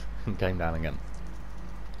reloaded and came down again.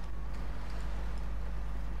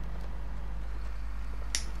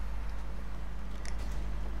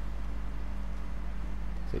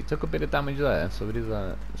 So he took a bit of damage there, so it is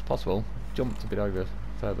it's possible. Jumped a bit over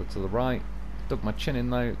further to the right. Dug my chin in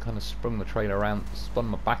though, kind of sprung the trailer around, spun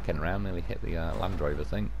my back end around, nearly hit the Land Rover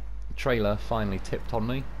thing. The trailer finally tipped on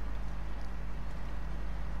me.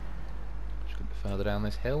 Just a bit further down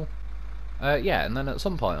this hill. Yeah, and then at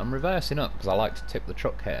some point I'm reversing up because I like to tip the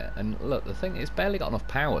truck here. And look, the thing, it's barely got enough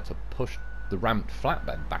power to push the ramped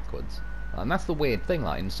flatbed backwards. And that's the weird thing,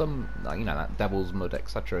 like in some, like, you know, that Devil's Mud,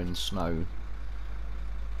 etc. in snow,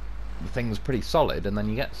 the thing's pretty solid, and then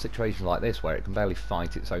you get situations like this where it can barely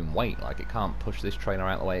fight its own weight. Like it can't push this trailer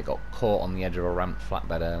out of the way. It got caught on the edge of a ramped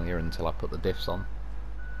flatbed earlier until I put the diffs on.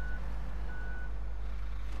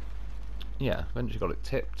 Yeah, eventually got it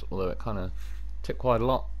tipped, although it kind of tipped quite a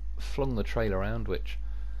lot. Flung the trailer around, which,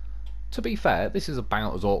 to be fair, this is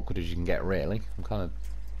about as awkward as you can get, really. I'm kind of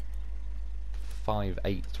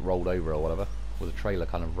 5/8 rolled over or whatever, with the trailer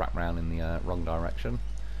kind of wrapped around in the wrong direction.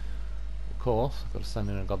 Of course, I've got to send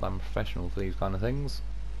in a goddamn professional for these kind of things.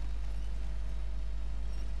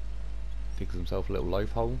 Digs himself a little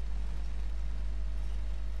loaf hole.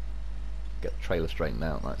 Get the trailer straightened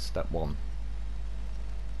out, that's step one.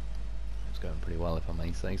 It's going pretty well, if I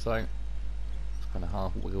may say so. Kind of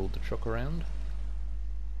half wheeled the truck around.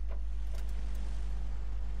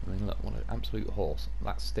 I mean, look, what an absolute horse.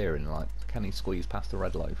 That's steering, like, can he squeeze past the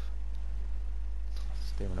red loaf?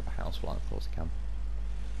 Steering of a housefly, of course he can.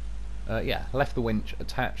 Yeah, left the winch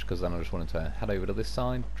attached because then I just wanted to head over to this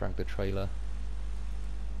side, drag the trailer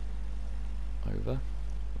over,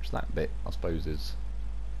 which that bit, I suppose, is,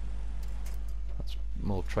 that's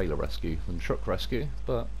more trailer rescue than truck rescue,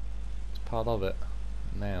 but it's part of it.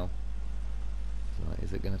 Now,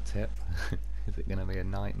 is it going to tip? Is it going to be a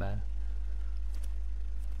nightmare?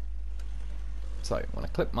 So, when I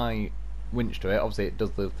clip my winch to it, obviously it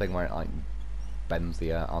does the thing where it like bends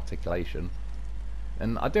the articulation.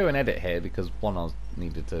 And I do an edit here because one, I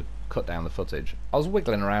needed to cut down the footage. I was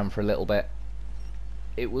wiggling around for a little bit.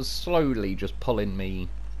 It was slowly just pulling me,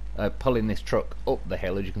 pulling this truck up the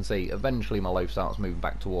hill, as you can see. Eventually my loaf starts moving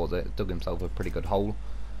back towards it. It dug himself a pretty good hole.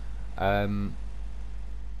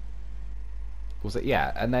 Was it?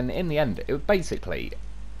 Yeah, and then in the end, it was basically,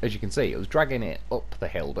 as you can see, it was dragging it up the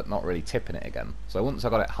hill, but not really tipping it again. So once I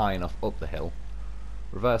got it high enough up the hill,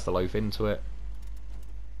 reversed the loaf into it,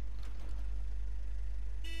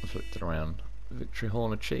 flipped it around. Victory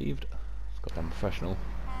horn achieved. It's goddamn professional.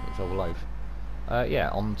 It's over loaf. Yeah,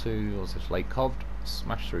 onto, what's this, Lake Coved,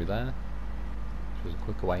 smash through there, which was a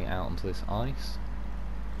quicker way out onto this ice.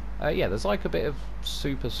 Yeah, there's like a bit of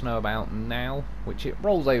super snow about now, which it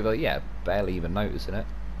rolls over, yeah, barely even noticing it.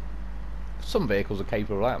 Some vehicles are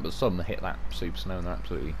capable of that, but some hit that super snow and they're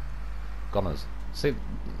absolutely goners. See,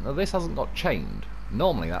 now this hasn't got chained.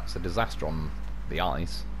 Normally that's a disaster on the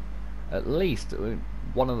ice. At least,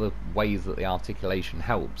 one of the ways that the articulation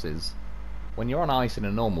helps is when you're on ice in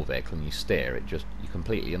a normal vehicle and you steer, it just, you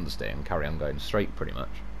completely understeer and carry on going straight pretty much.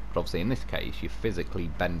 But obviously in this case you're physically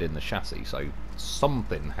bending the chassis, so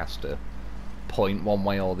something has to point one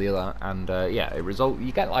way or the other, and yeah,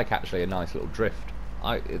 you get like actually a nice little drift.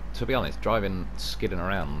 To be honest, driving, skidding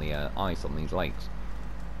around the ice on these lakes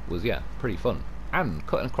was, yeah, pretty fun. And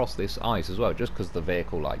cutting across this ice as well, just because the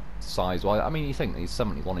vehicle, like, size-wise, I mean, you think these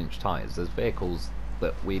 71-inch tyres, there's vehicles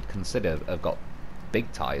that we'd consider have got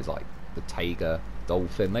big tyres, like the Tiger,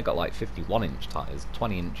 Dolphin, they've got like 51-inch tyres,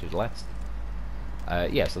 20 inches less.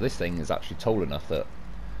 Yeah, so this thing is actually tall enough that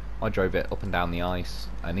I drove it up and down the ice,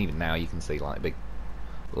 and even now you can see like a big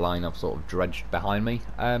line of sort of dredged behind me.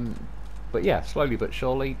 But yeah, slowly but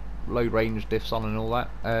surely, low range diffs on and all that,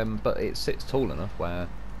 but it sits tall enough where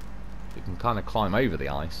it can kind of climb over the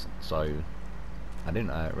ice, so I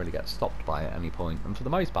didn't really get stopped by it at any point. And for the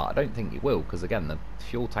most part, I don't think it will, because again, the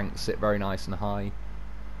fuel tanks sit very nice and high.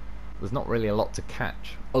 There's not really a lot to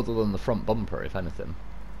catch, other than the front bumper, if anything.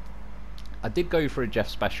 I did go for a Jeff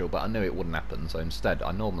special, but I knew it wouldn't happen, so instead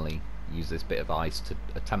I normally use this bit of ice to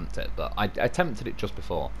attempt it, but I attempted it just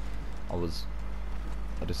before.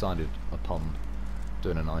 I decided upon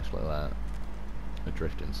doing a nice little a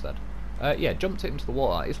drift instead. Yeah, jumped it into the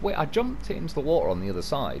water. It's weird, I jumped it into the water on the other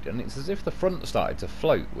side, and it's as if the front started to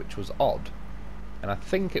float, which was odd. And I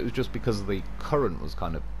think it was just because the current was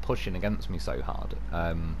kind of pushing against me so hard.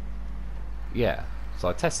 Yeah, so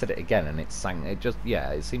I tested it again, and it sank. It just,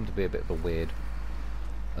 yeah, it seemed to be a bit of a weird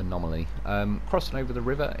anomaly. Crossing over the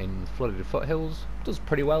river in flooded foothills does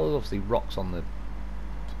pretty well. There's obviously rocks on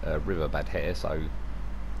the riverbed here, so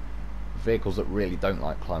vehicles that really don't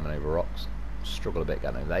like climbing over rocks struggle a bit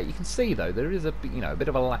getting over there. You can see though there is a a bit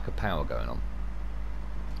of a lack of power going on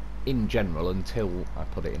in general until I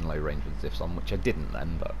put it in low range with diffs on, which I didn't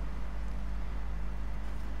then,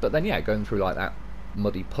 but then yeah, going through like that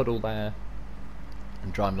muddy puddle there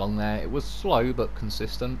and driving along there, it was slow but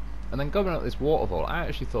consistent. And then going up this waterfall, I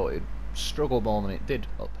actually thought it'd struggle more than it did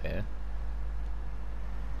up here.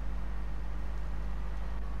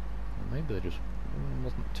 Maybe there just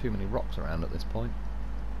wasn't too many rocks around at this point.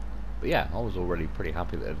 But yeah, I was already pretty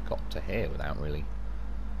happy that it had got to here without really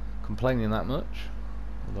complaining that much.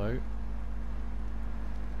 Although, it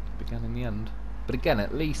began in the end. But again,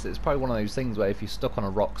 at least it's probably one of those things where if you're stuck on a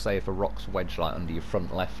rock, say if a rock's wedged like under your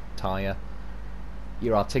front left tyre,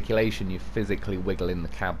 your articulation, you physically wiggle in the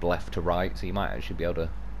cab left to right, so you might actually be able to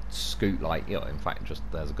scoot like, in fact, just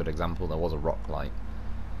there's a good example, there was a rock like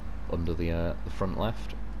under the front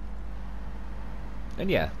left. And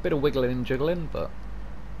yeah, a bit of wiggling and jiggling, but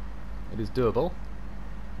it is doable.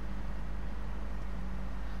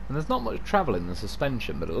 And there's not much travel in the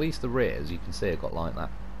suspension, but at least the rear, as you can see, have got like that.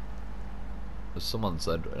 As someone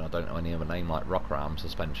said, I don't know any other name, like rocker arm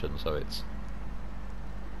suspension, so it's...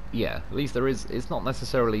 yeah, at least there is, it's not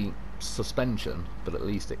necessarily suspension, but at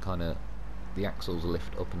least it kind of, the axles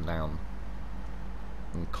lift up and down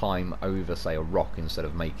and climb over, say, a rock instead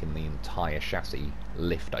of making the entire chassis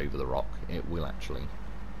lift over the rock. It will actually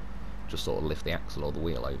just sort of lift the axle or the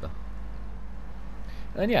wheel over.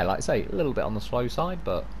 And yeah, like I say, a little bit on the slow side,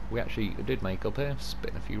 but we actually did make up here,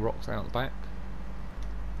 spitting a few rocks out the back.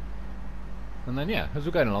 And then yeah, as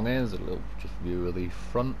we're going along here, there's a little just view of the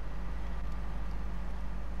front.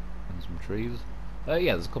 And some trees. Yeah,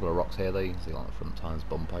 there's a couple of rocks here there, you can see like the front tyres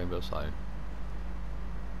bump over, so...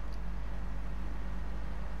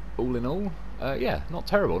 all in all, yeah, not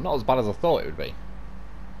terrible, not as bad as I thought it would be.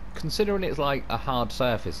 Considering it's like a hard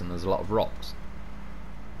surface and there's a lot of rocks.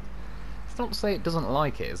 It's not to say it doesn't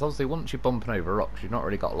like it, it's obviously once you're bumping over rocks you've not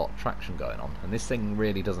really got a lot of traction going on, and this thing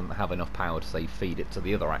really doesn't have enough power to, say, feed it to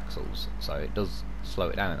the other axles, so it does slow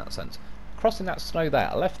it down in that sense. Crossing that snow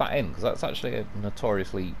there, I left that in because that's actually a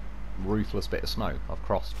notoriously ruthless bit of snow. I've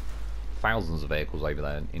crossed thousands of vehicles over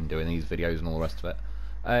there in doing these videos and all the rest of it.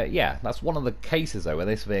 Yeah, that's one of the cases though where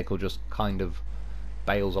this vehicle just kind of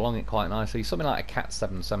bails along it quite nicely. Something like a Cat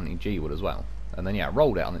 770G would as well. And then yeah,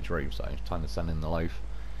 rolled it on its roof, so it's time to send in the loaf.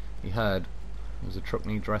 He heard there's a truck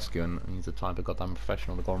needs rescuing, and he's the type of goddamn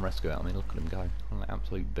professional to go and rescue it. I mean, look at him go, an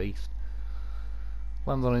absolute beast.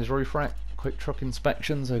 Lands on his roof rack, quick truck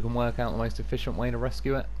inspection so he can work out the most efficient way to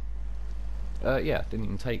rescue it. Yeah, didn't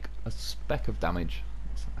even take a speck of damage.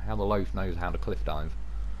 It's how the loaf knows how to cliff dive.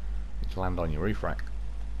 Just land on your roof rack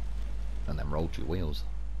and then roll to your wheels.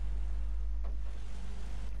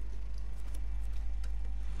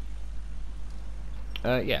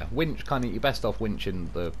 Yeah, winch, kind of, you're best off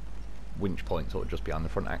winching the winch point sort of just behind the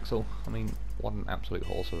front axle. I mean, what an absolute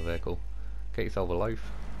horse of a vehicle. Get yourself a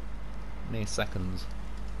loaf. Mere seconds.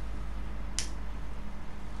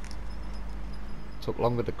 Took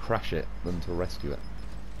longer to crash it than to rescue it.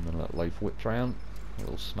 And then that loaf whips round, a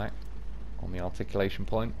little smack on the articulation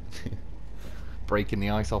point. Breaking the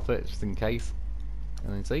ice off it just in case.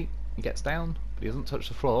 And then see, he gets down, but he doesn't touch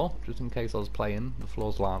the floor, just in case I was playing the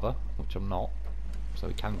floor's lava, which I'm not. So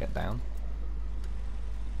he can get down.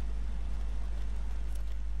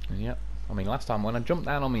 And yep, I mean last time when I jumped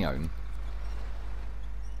down on my own,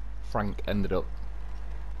 Frank ended up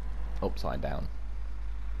upside down,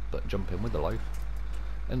 but jumping with the loaf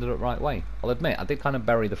ended up right way. I'll admit I did kind of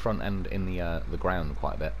bury the front end in the ground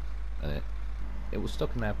quite a bit, and it was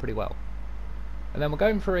stuck in there pretty well. And then we're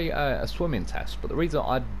going for a swimming test, but the reason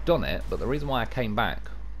I'd done it, but the reason why I came back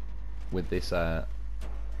with this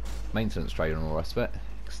maintenance trailer and all the rest of it, you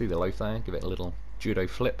can see the loaf there, give it a little judo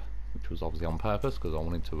flip, which was obviously on purpose because I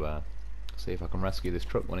wanted to see if I can rescue this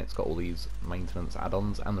truck when it's got all these maintenance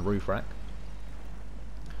add-ons and the roof rack.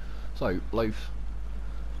 So loaf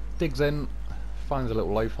digs in, finds a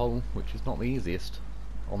little loaf hole, which is not the easiest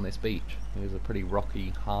on this beach. It is a pretty rocky,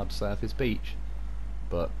 hard surface beach,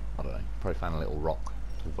 but I don't know, probably found a little rock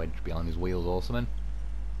to wedge behind his wheels or something.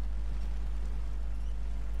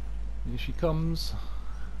 Here she comes.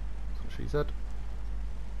 That's what she said.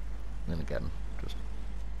 And then again, just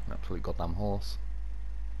an absolute goddamn horse.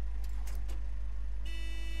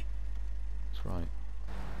 That's right.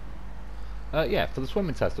 Yeah, for the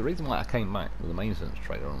swimming test, the reason why I came back with the maintenance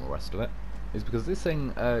trailer and all the rest of it is because this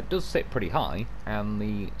thing does sit pretty high, and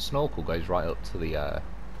the snorkel goes right up to the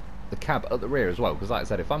the cab at the rear as well, because like I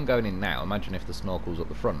said, if I'm going in now, imagine if the snorkel's at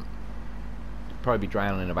the front. You'd probably be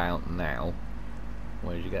drowning about now,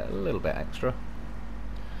 whereas you get a little bit extra.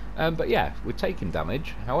 But yeah, we're taking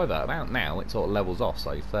damage. However, about now it sort of levels off,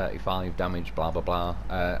 so 35 damage, blah blah blah.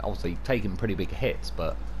 Obviously taking pretty big hits,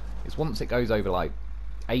 but it's once it goes over like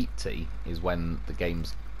 80 is when the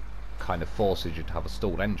game's kind of forces you to have a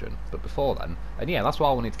stalled engine. But before then, and yeah, that's why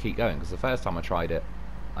I wanted to keep going, because the first time I tried it,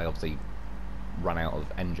 I obviously ran out of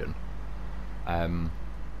engine.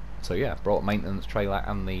 So yeah, brought a maintenance trailer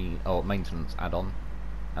and the maintenance add-on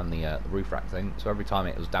and the roof rack thing. So every time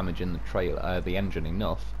it was damaging the trailer, the engine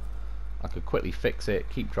enough, I could quickly fix it,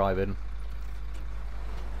 keep driving.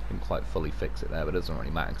 Didn't quite fully fix it there, but it doesn't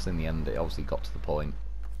really matter, because in the end it obviously got to the point.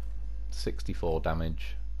 64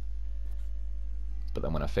 damage. But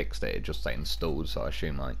then when I fixed it, it just stayed installed, so I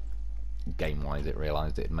assume like game-wise it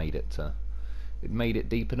realised it made it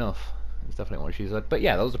deep enough. It's definitely what she said. But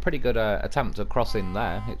yeah, that was a pretty good attempt to cross in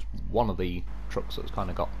there. It's one of the trucks that's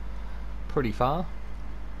kind of got pretty far.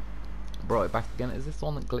 Brought it back again. Is this the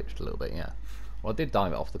one that glitched a little bit? Yeah. Well, I did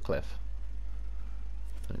dive it off the cliff,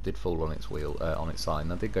 and it did fall on its wheel, on its side,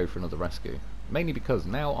 and I did go for another rescue. Mainly because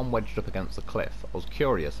now I'm wedged up against the cliff. I was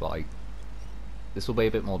curious, like, this will be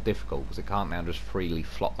a bit more difficult because it can't now just freely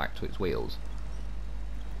flop back to its wheels.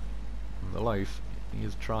 And the loaf, he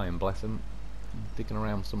is trying, bless him, digging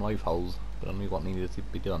around some loaf holes, but I knew what needed to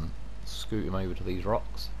be done. Scoot him over to these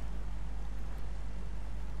rocks.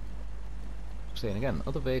 See, and again,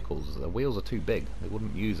 other vehicles, their wheels are too big. They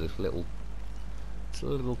wouldn't use this little, it's a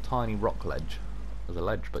little tiny rock ledge as a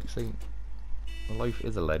ledge, but you see, the loaf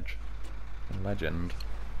is a ledge. A legend.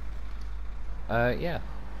 Yeah,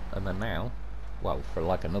 and then now, well, for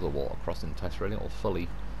like another water crossing test really, or fully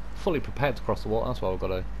prepared to cross the water, that's why I've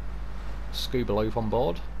got a scuba loaf on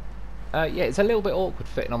board. Yeah, it's a little bit awkward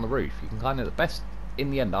fitting on the roof. You can kind of, the best in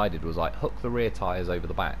the end I did was like hook the rear tyres over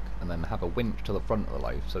the back and then have a winch to the front of the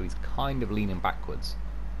loaf, so he's kind of leaning backwards.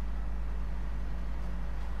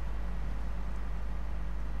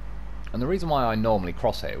 And the reason why I normally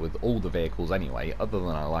cross here with all the vehicles anyway, other than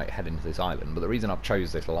I like heading to this island, but the reason I've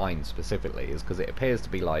chose this line specifically is because it appears to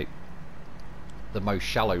be like the most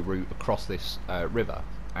shallow route across this river,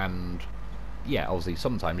 and yeah, obviously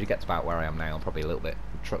sometimes you get to about where I am now, probably a little bit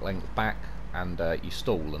truck length back, and you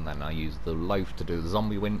stall, and then I use the loaf to do the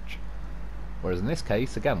zombie winch. Whereas in this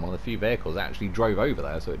case, again, one of the few vehicles that actually drove over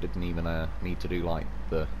there, so it didn't even need to do like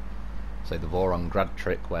the, say, the Voron grad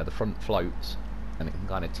trick where the front floats and it can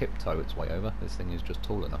kind of tiptoe its way over. This thing is just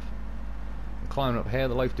tall enough. And climbing up here,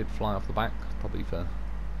 the loaf did fly off the back, probably for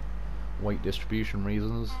weight distribution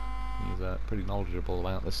reasons. He's pretty knowledgeable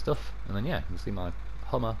about this stuff. And then yeah, you can see my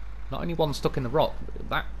Hummer. Not only one stuck in the rock, but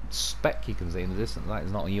that speck you can see in the distance, that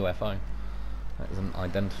is not a UFO. That is an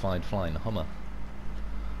identified flying Hummer.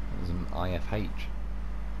 That is an IFH.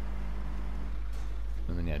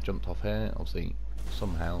 And then yeah, jumped off here, obviously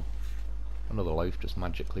somehow another loaf just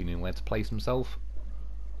magically knew where to place himself.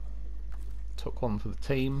 Took one for the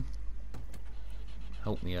team.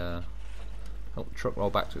 Helped me help the truck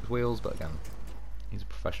roll back to its wheels, but again, he's a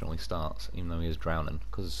professional, he starts, even though he is drowning,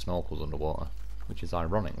 because his snorkel's underwater. Which is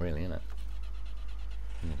ironic, really, isn't it?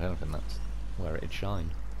 And if anything, that's where it'd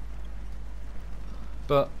shine.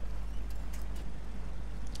 But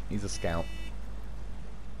he's a scout.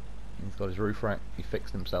 He's got his roof rack, he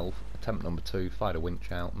fixed himself. Attempt number 2, fired a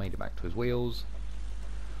winch out, made it back to his wheels.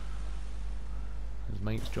 His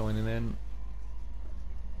mate's joining in.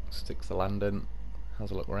 Sticks the landing,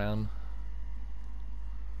 has a look around.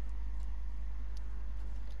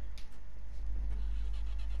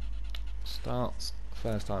 Starts,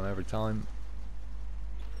 first time every time.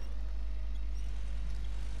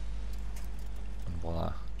 And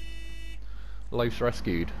voila. Loaf's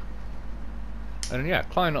rescued. And yeah,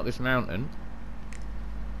 climbing up this mountain.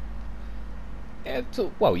 Yeah,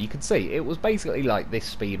 so, well, you can see, it was basically like this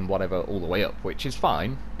speed and whatever all the way up, which is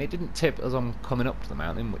fine. It didn't tip as I'm coming up to the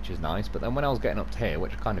mountain, which is nice, but then when I was getting up to here,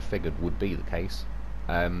 which I kind of figured would be the case,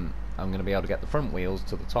 I'm going to be able to get the front wheels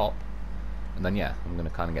to the top. And then yeah, I'm going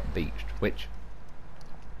to kind of get beached, which,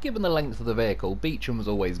 given the length of the vehicle, beaching was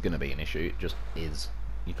always going to be an issue. It just is.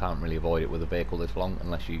 You can't really avoid it with a vehicle this long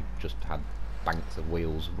unless you just had banks of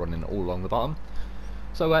wheels running all along the bottom.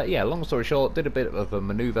 So yeah, long story short, did a bit of a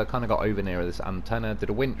manoeuvre, kind of got over near this antenna, did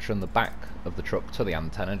a winch from the back of the truck to the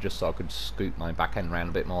antenna just so I could scoot my back end round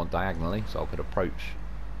a bit more diagonally so I could approach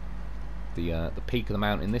the peak of the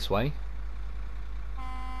mountain this way.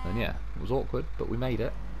 And yeah, it was awkward, but we made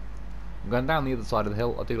it. I'm going down the other side of the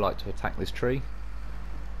hill. I do like to attack this tree.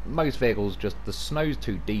 Most vehicles, just the snow's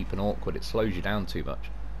too deep and awkward, it slows you down too much.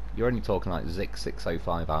 You're only talking like ZIC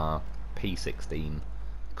 605R, P16,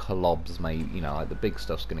 collobs, maybe, you know, like the big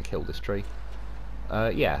stuff's going to kill this tree.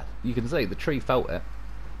 Yeah, you can see the tree felt it.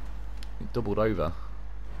 It doubled over.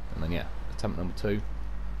 And then, yeah, attempt number 2.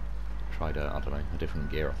 Tried, I don't know, a different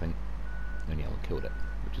gear, I think. And yeah, we killed it,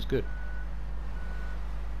 which is good.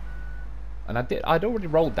 And I'd already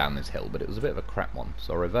rolled down this hill, but it was a bit of a crap one,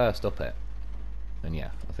 so I reversed up it. And yeah,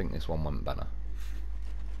 I think this one went better.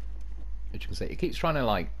 As you can see, it keeps trying to,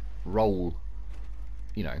 like, roll,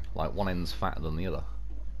 you know, like one end's fatter than the other.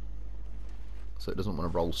 So it doesn't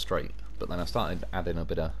want to roll straight. But then I started adding a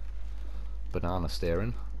bit of banana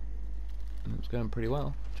steering, and it was going pretty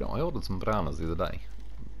well. Do you know what? I ordered some bananas the other day,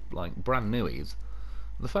 like brand newies.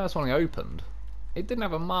 The first one I opened, it didn't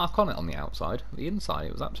have a mark on it on the outside. The inside,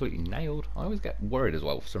 it was absolutely nailed. I always get worried as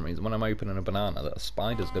well for some reason when I'm opening a banana that a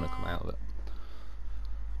spider's going to come out of it.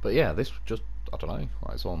 But yeah, this just, I don't know,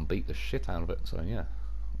 like someone beat the shit out of it. So yeah,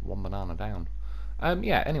 one banana down.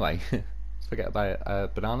 Yeah, anyway, let's forget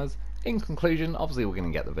about bananas. In conclusion, obviously we're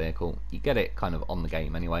going to get the vehicle. You get it kind of on the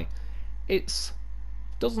game anyway. It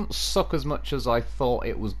doesn't suck as much as I thought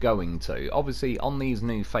it was going to. Obviously, on these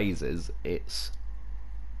new phases, it's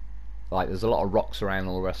like there's a lot of rocks around and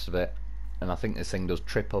all the rest of it. And I think this thing does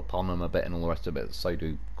trip up on them a bit and all the rest of it. So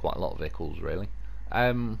do quite a lot of vehicles, really.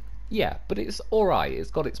 Yeah, but it's alright. It's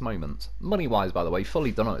got its moments. Money-wise, by the way,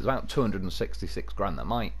 fully done up. It's about 266 grand. That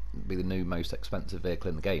might be the new most expensive vehicle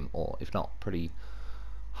in the game, or if not, pretty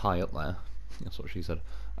high up there. That's what she said.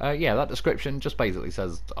 Yeah, that description just basically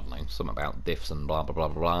says, I don't know, something about diffs and blah blah blah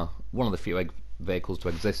blah blah. One of the few vehicles to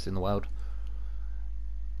exist in the world.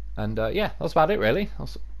 And yeah, that's about it really.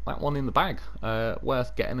 That's that one in the bag.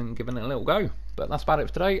 Worth getting and giving it a little go. But that's about it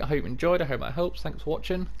for today. I hope you enjoyed. I hope that helps. Thanks for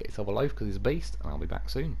watching. Get yourself a loaf because he's a beast, and I'll be back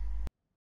soon.